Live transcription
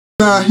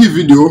Hii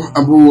video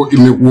ambayo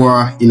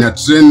imekuwa ina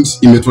trend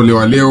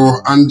imetolewa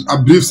leo, and a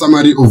brief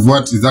summary of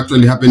what is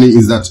actually happening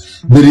is that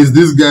there is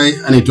this guy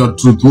anaitwa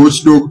Truth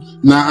Watchdog,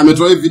 na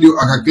ametoa hii video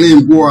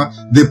akaclaim kuwa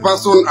the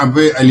person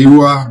ambaye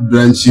aliua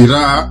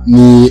chira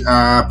ni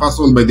a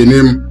person by the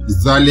name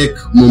Zelec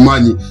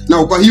Momanyi.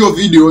 Now kwa hiyo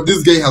video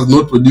this guy has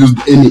not produced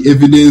any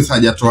evidence,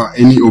 hajatoa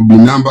any OB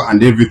number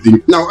and everything.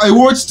 Now I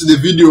watched the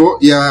video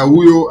ya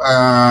huyo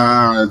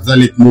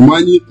Zelec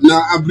Momanyi,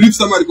 na a brief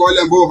summary kwa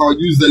wale ambao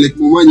hawajui Zelec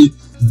Momanyi.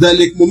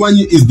 Zelec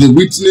Momanyi is the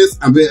witness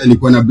ambaye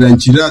alikuwa na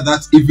chira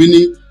that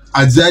evening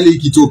ajali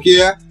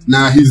ikitokea,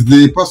 na he's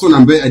the person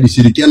ambaye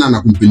alishirikiana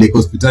na kumpeleka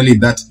hospitali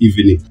that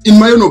evening. In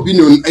my own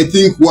opinion, I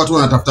think watu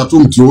wanatafuta tu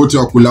mtu wote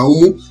wa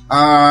kulaumu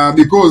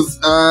because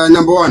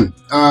number one,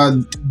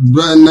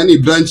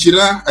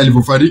 chira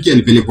alipofariki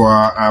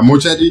alipelekwa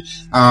mortuary.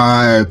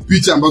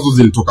 Picha ambazo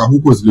zilitoka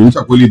huko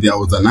zilionyesha kweli there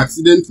was an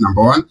accident,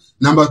 number one.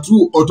 Number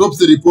two,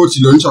 autopsy report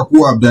ilionyesha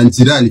kuwa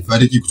chira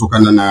alifariki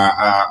kutokana na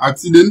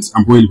accident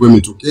ambayo ilikuwa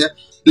imetokea.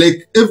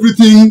 Like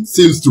everything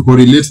seems to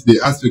correlate the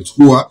aspect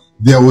kuwa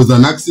there was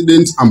an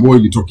accident ambayo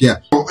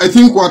ilitokea. So I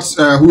think what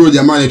huyo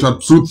jamaa anaitwa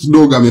Truth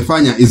Dog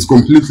amefanya is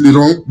completely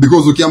wrong,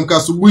 because ukiamka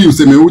asubuhi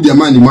useme huyu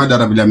jamaa ni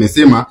murderer vile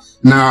amesema,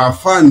 na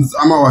fans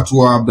ama watu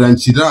wa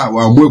chira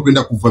waamue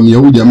kwenda kuvamia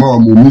huyu jamaa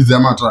wamuumize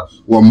ama hata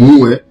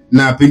wamuue,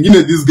 na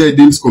pengine this guy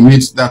didn't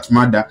commit that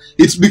murder,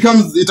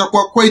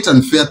 itakuwa quite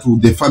unfair to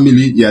the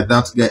family ya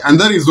that guy. And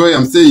that is why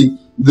I'm saying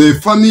the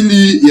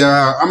family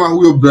ya ama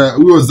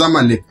huyo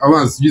Zelec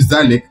ama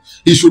Zelec,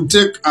 he should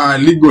take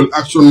legal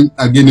action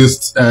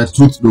against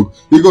Truth Dog,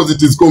 because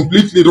it is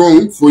completely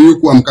wrong for you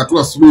kuamka tu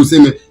asubuhi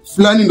useme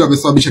fulani ndo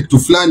amesababisha kitu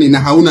fulani na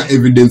hauna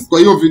evidence. Kwa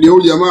hiyo video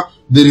huyu jamaa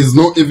there is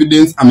no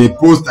evidence,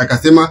 amepost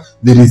akasema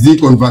there is a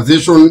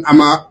conversation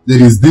ama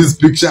there is this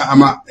picture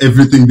ama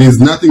everything, there is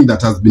nothing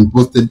that has been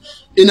posted.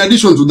 In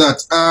addition to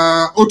that,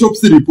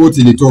 autopsy report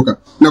ilitoka,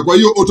 na kwa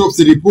hiyo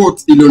autopsy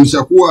report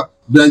ilionyesha kuwa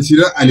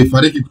chira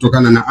alifariki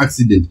kutokana na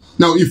accident.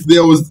 Now if there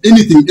was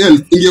anything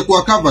else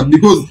ingekuwa covered,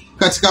 because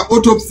katika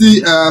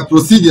autopsy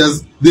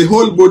procedures the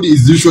whole body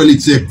is usually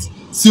checked,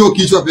 sio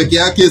kichwa peke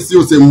yake,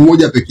 sio sehemu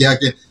moja peke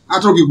yake.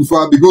 Hata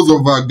ukikufa because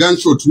of a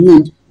gunshot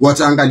wound,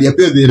 wataangalia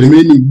pia the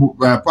remaining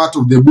part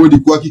of the body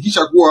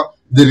kuhakikisha kuwa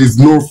there is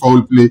no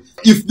foul play.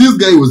 If this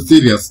guy was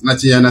serious na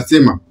chenye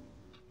anasema,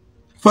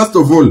 first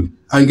of all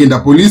angeenda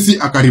polisi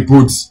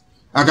akaripoti,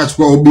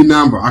 akachukua OB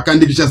number,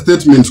 akaandikisha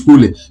statement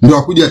kule, ndio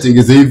akuja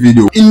atengeze hii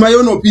video. In my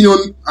own opinion,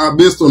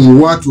 based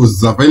on what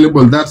was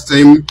available that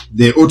time,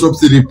 the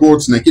autopsy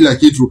report na kila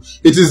kitu,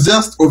 it is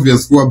just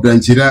obvious kuwa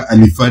chira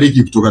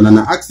alifariki kutokana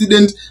na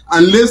accident,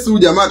 unless huyu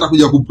jamaa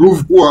atakuja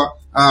kuprove kuwa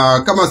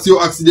kama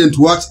sio accident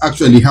what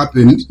actually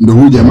happened, ndio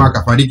huyu jamaa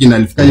akafariki na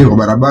alifikaje kwa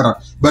barabara.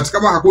 But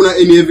kama hakuna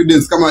any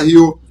evidence kama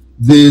hiyo,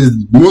 the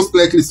most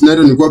likely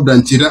scenario ni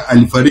kuwa chira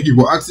alifariki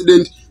kwa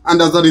accident,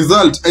 and as a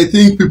result I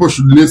think people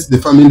should let the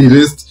family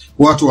rest,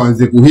 watu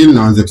waanze kuheal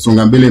na waanze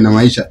kusonga mbele na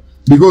maisha,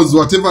 because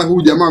whatever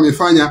huyu jamaa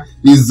amefanya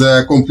is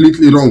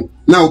completely wrong.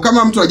 Now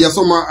kama mtu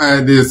hajasoma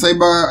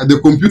the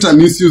Computer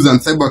Misuse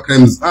and Cyber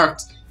Crimes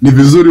Act, ni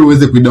vizuri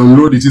uweze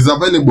kuidownload. It is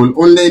available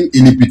online,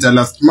 ilipita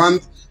last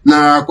month,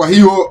 na kwa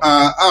hiyo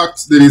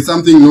act there is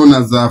something known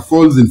as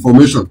false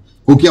information.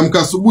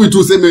 Ukiamka asubuhi tu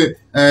useme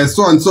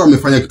so and so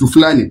amefanya kitu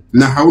fulani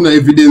na hauna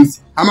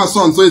evidence, ama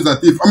so and so is a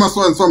thief, ama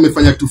so and so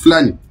amefanya kitu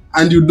fulani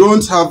and you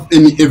don't have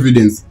any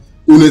evidence,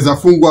 unaweza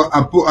fungwa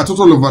a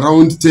total of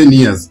around 10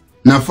 years,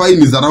 na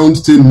fine is around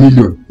 10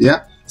 million.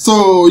 Yeah,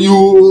 so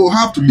you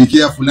have to be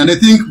careful, and I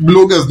think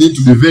bloggers need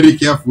to be very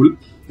careful,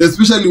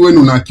 especially when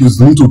una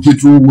accuse mtu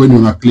kitu, when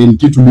una claim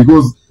kitu,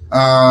 because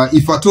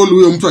if at all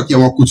huyo mtu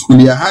akiamua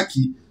kuchukulia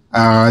haki,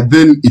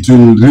 then it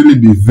will really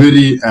be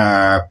very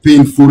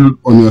painful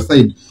on your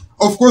side.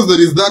 Of course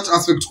there is that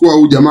aspect kuwa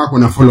huyu jamaa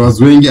kuna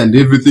followers wengi and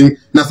everything,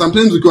 na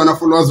sometimes ukiwa na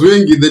followers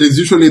wengi there is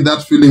usually that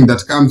feeling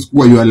that comes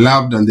kuwa you are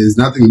loved and there is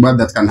nothing bad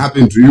that can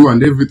happen to you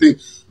and everything.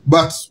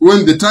 But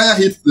when the tire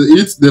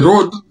hits the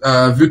road,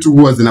 vitu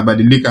huwa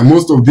zinabadilika.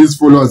 Most of these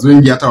followers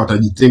wengi hata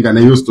watajitenga na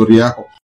hiyo story yako.